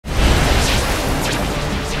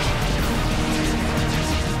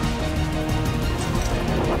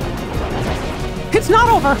not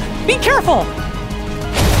over! Be careful!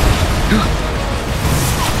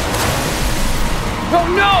 Oh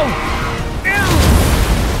no!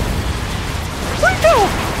 Riku!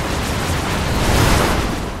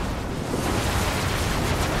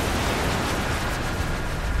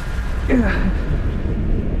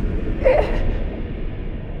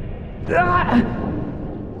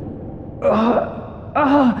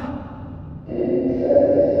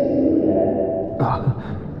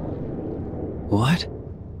 What?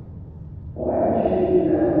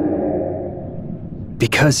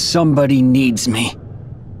 Because somebody needs me.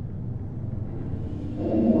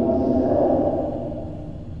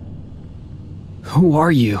 Who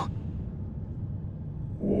are you?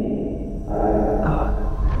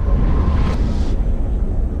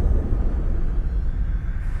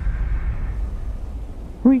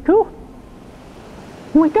 Riku?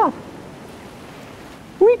 Wake up!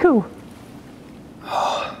 Riku!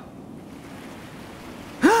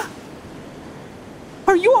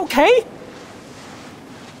 Are you okay?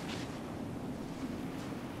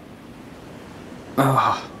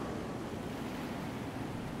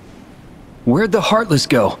 Where'd the Heartless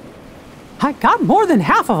go? I got more than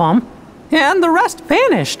half of them, and the rest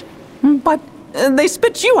vanished. But they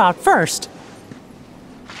spit you out first.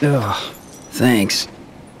 Ugh, thanks.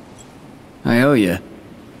 I owe you.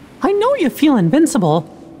 I know you feel invincible,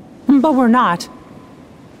 but we're not.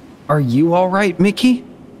 Are you all right, Mickey?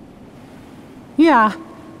 Yeah,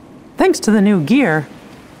 thanks to the new gear.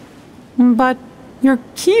 But your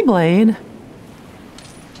Keyblade...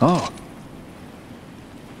 Oh.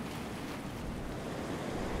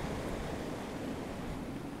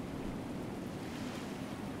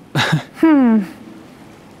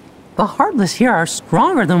 The Heartless here are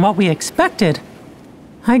stronger than what we expected.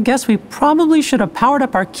 I guess we probably should have powered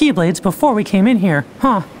up our Keyblades before we came in here,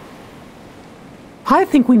 huh? I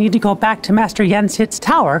think we need to go back to Master Yenshit's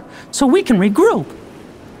tower so we can regroup.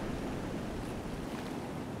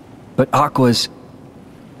 But Aqua's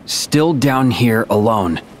still down here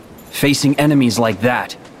alone, facing enemies like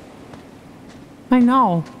that. I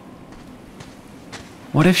know.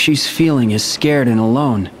 What if she's feeling as scared and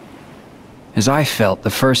alone as I felt the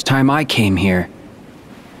first time I came here?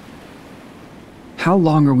 How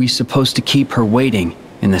long are we supposed to keep her waiting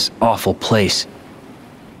in this awful place?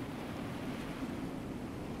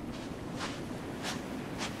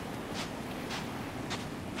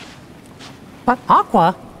 But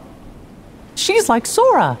Aqua, she's like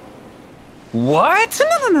Sora. What?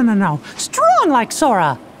 No. Strong like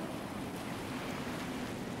Sora.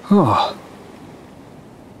 Oh.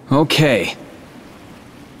 Okay.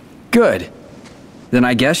 Good. Then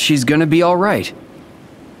I guess she's gonna be all right.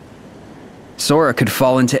 Sora could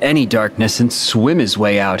fall into any darkness and swim his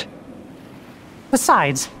way out.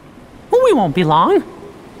 Besides, we won't be long.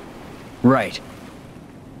 Right.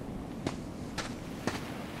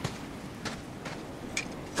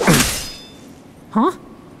 Huh?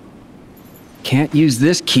 Can't use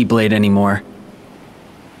this Keyblade anymore.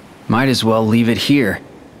 Might as well leave it here.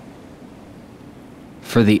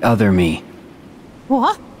 For the other me.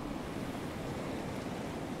 What?